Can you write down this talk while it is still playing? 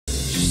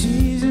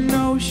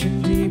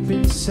ocean deep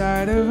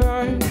inside of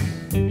us,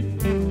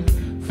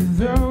 for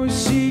those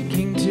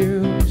seeking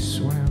to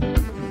swim.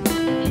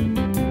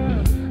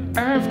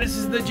 This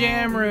is the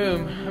jam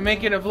room. I'm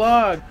making a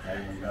vlog.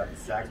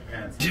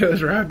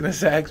 Joe's rocking the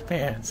sax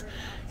pants.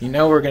 You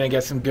know we're gonna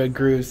get some good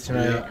grooves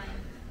tonight.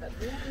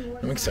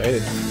 I'm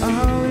excited.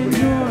 I'll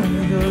enjoy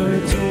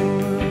the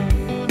tour.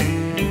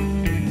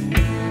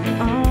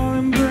 I'll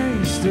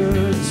embrace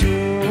the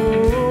tour.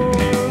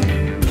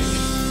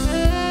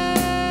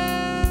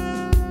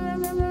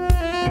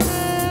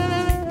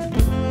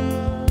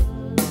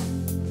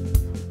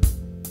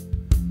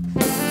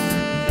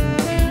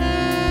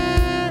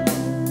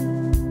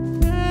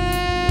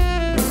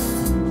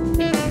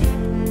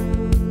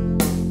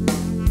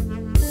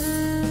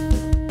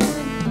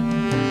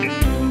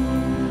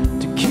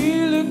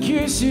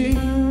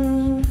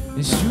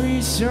 The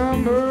sweet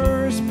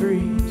summer's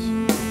breeze.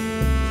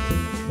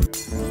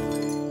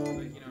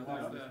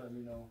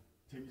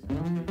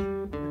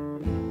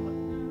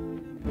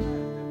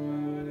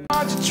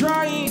 Hard to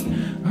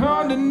trying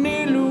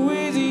underneath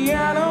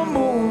Louisiana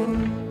moon.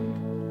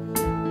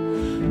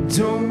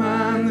 Don't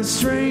mind the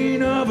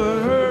strain of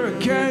a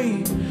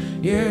hurricane.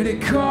 Yeah, they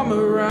come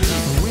around.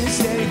 We're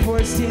steady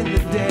forced in the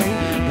day.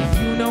 If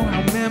you know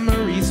how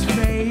memories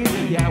fade.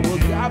 Yeah, well,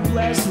 God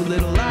bless what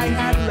little I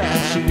had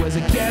left. She was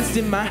a guest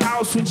in my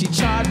house when she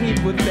charged me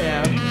for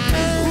theft.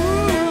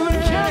 Ooh, the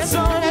cat's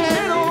on the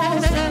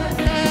riddles.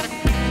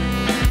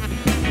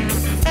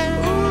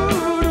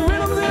 Ooh, the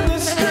riddles in the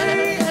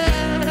street.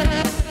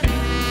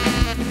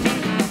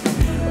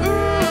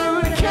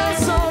 Ooh, the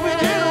cat's on the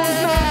riddles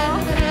now.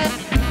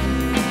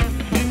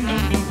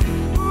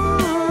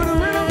 Ooh, the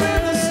riddles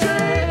in the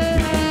street.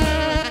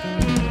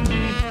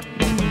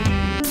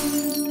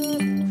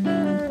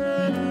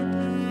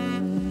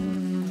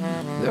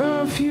 The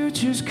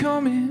future's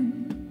coming.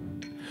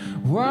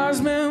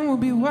 Wise men will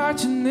be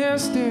watching their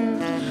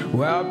steps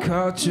while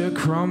culture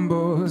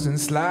crumbles and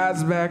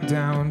slides back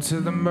down to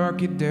the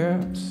murky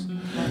depths.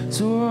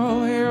 So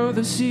I'll hail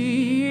the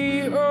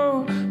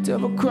CEO,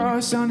 double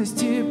cross on his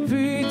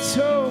tippy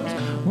toes,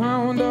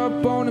 wound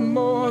up on him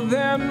more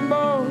than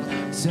most,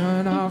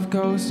 sun off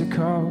coast to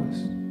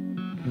coast.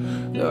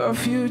 The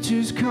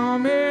future's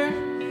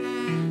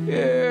coming,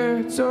 yeah,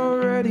 it's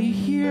already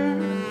here.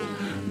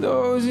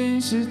 Those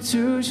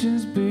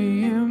institutions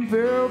being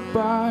built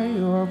by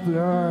your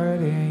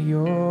blood and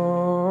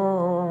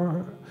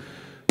your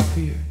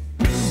fear.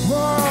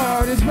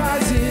 War is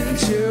rising,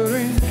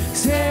 children,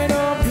 stand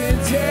up and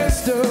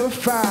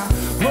testify.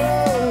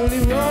 Holy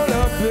roll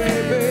up,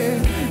 baby,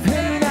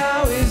 and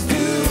now it's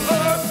do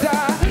or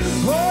die.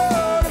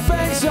 Oh, the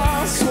banks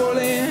are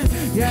swollen,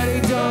 yeah,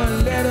 they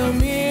don't let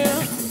them in.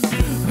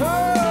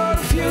 Oh,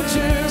 the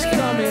future's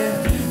coming,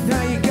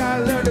 now you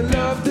gotta learn to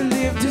love, to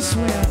live, to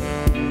swim.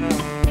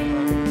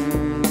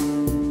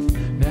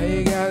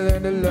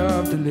 Learn to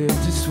love, to live,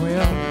 to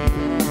swim.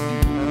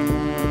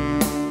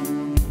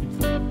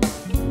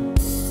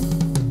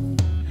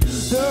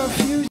 The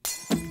future.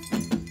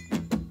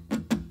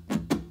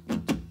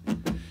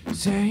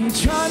 Say you're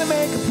trying to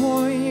make a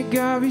point, you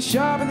gotta be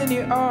sharper than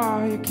you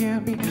are. You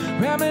can't be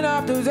rambling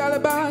off those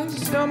alibis.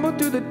 You stumble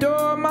through the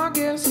door, my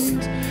guess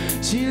is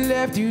she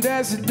left you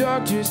that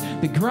seductress.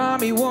 The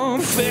grimy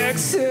one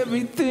fix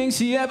everything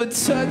she ever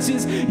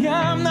touches.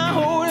 Yeah, I'm not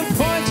holding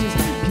punches,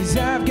 cause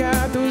I've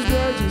got those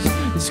grudges.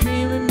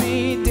 Scream at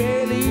me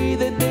daily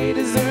that they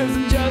deserve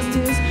some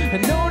justice. I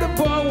know the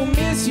boy will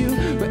miss you,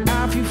 but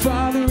I feel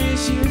father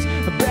issues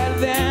are better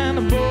than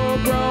a boy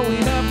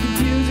growing up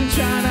confused and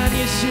trying on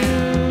your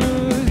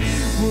shoes.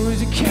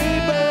 Was a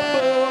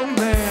capable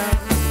man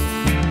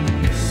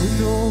with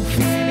no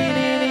feeling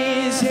in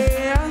his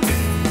hair.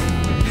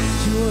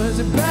 She was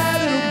a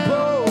bad little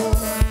boy,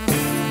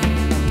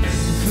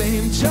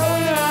 flame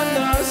choking on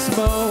the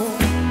smoke.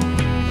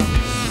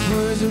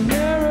 Was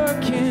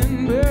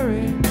American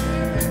buried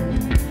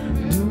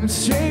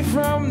straight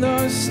from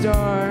the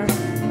start.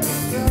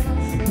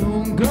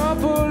 Don't go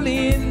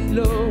pulling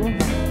low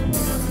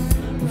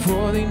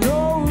before they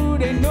know who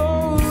they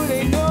know who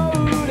they know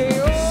who they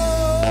are.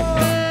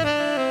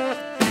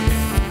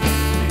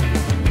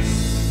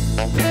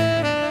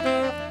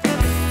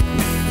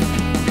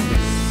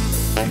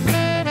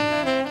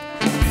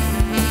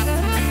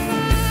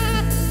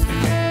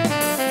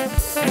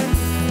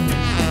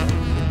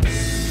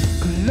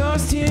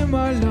 Lost in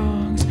my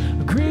lungs,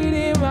 greed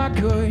in my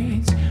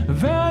guts.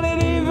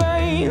 Vanity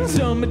veins,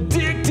 I'm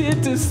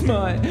addicted to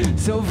smut.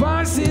 So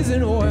vices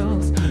and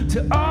oils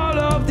to all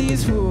of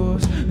these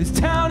fools. This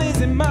town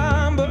isn't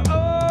mine, but oh,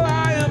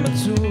 I am a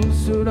tool.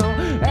 So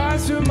don't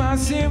ask for my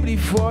sympathy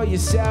for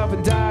yourself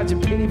and dodge a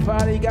pity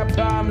party. Got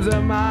problems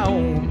of my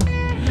own.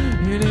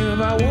 And if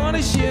I want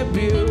to share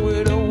beer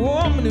with a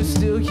woman who's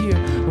still here,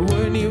 I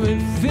wouldn't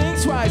even think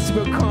twice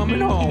about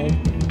coming home.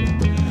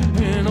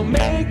 And I'll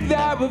make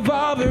that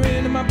revolver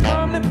into my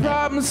permanent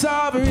problem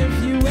solver.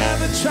 If you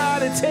ever try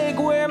to take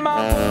away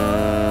my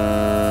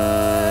blood,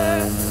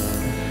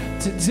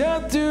 to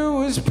death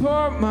do us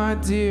part, my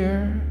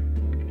dear.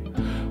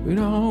 We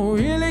don't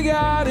really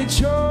got a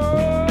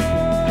choice.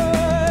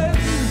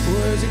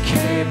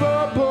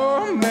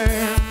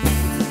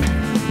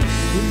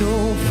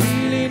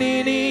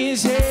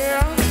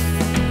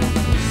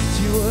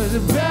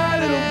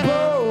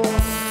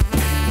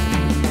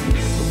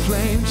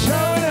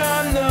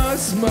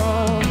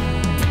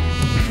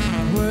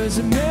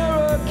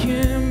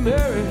 American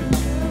marriage,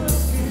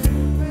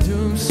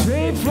 doomed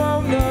straight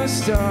from the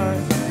start.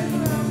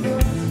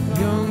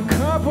 Young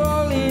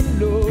couple in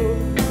love,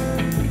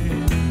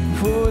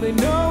 for they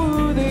know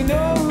who they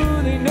know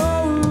who they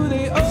know who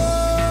they are.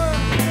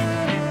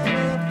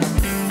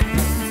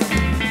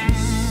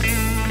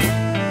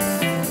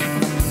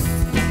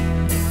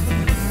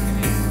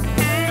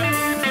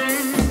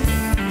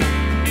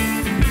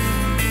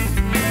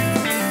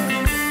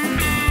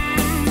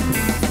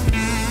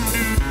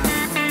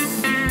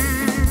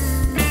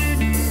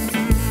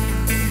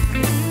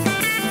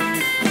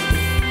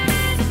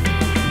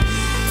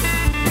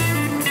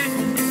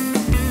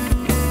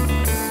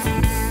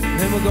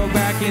 We'll go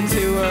back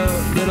into a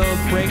little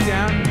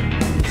breakdown.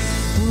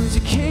 Was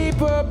a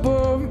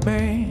capable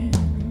man,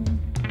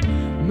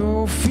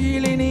 no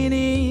feeling in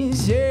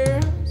his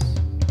ears.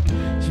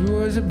 She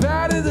was a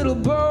battered little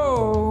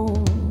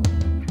bow,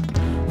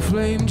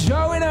 flame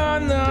showing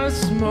on the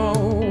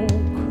smoke.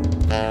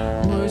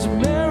 Was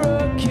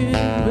American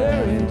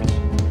marriage,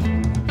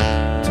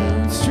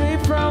 turned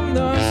straight from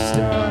the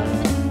start.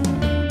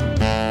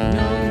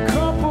 Young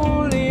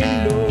couple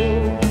in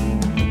love,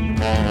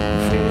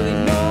 for they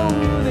know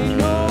who they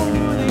know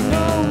who they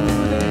know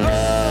who they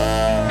are.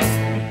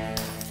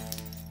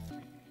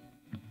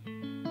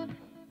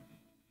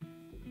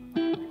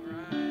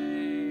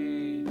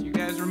 Alright, you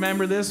guys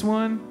remember this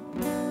one?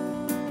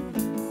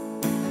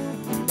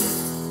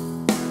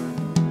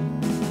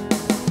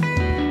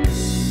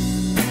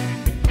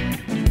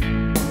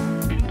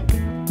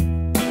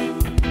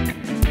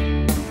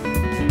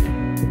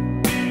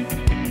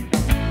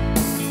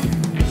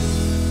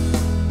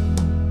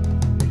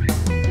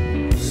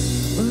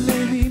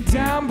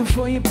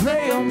 Before you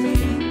play on me,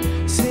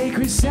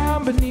 sacred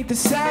sound beneath the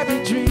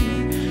savagery.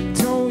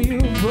 Don't you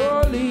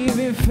believe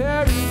in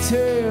fairy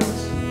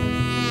tales?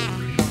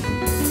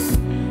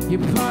 Your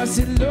past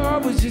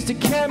love was just a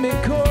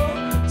chemical,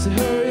 so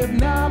hurry up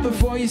now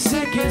before you're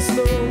sick and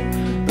slow.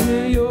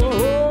 When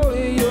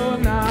you're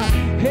not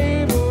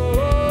able.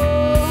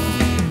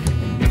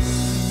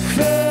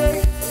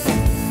 Fake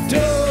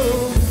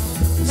dough,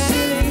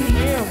 silly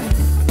him,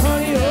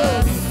 honey,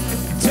 oh,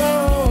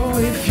 don't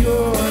if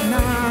you're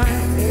not.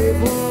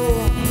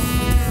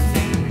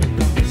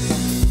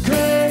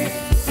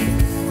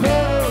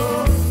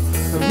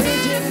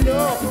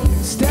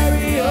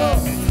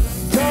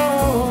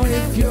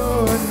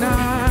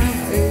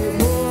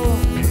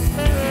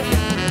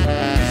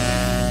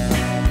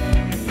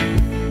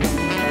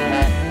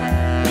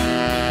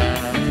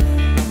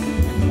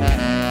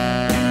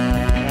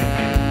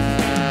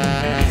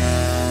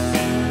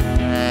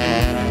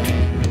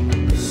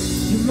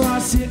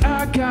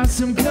 I got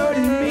some blood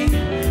in me,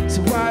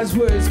 so wise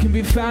words can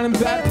be found in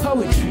bad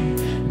poetry.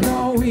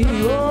 No, we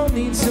all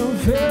need some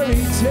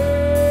fairy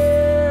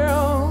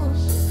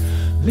tales,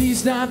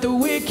 least not the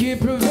wicked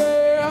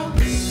prevail.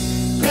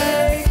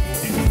 Hey,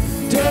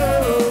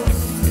 dough,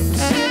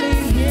 silly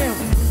him,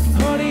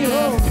 honey,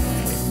 oh,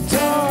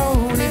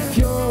 don't if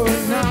you're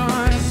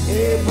not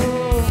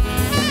able.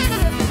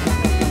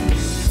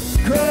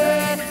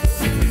 Great,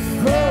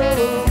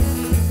 oh,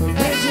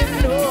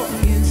 original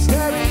in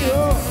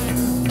stereo.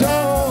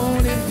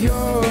 Don't if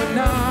you're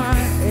not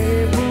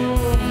able.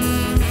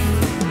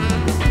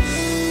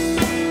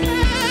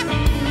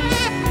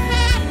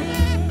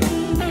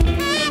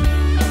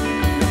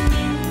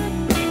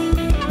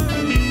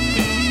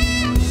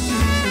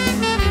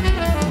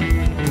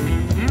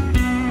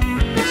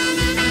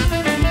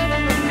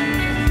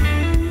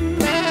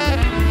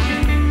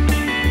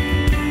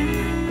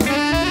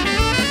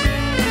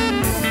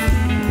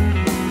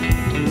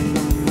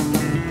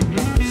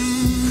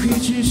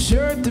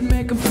 Shirt to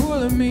make a fool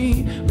of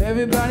me.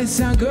 Everybody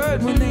sound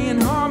good when they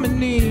in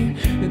harmony.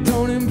 It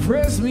don't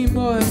impress me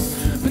much,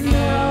 but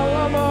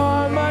now I'm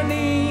on my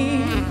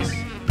knees.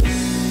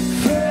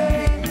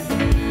 Fake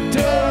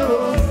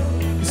dough,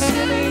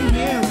 silly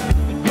him,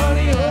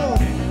 honey, oh,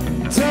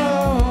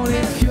 don't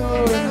if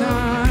you're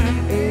not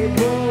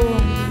able.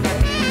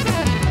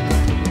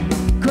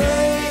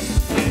 Great,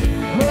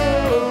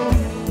 oh,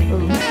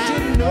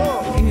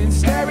 original in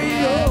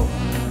stereo.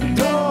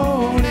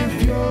 Don't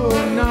if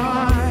you're not.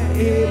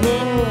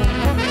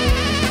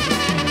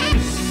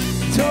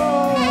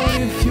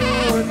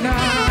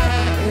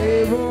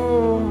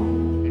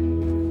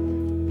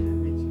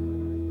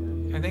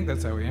 I think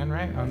that's how we end,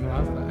 right? On the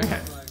last. Okay.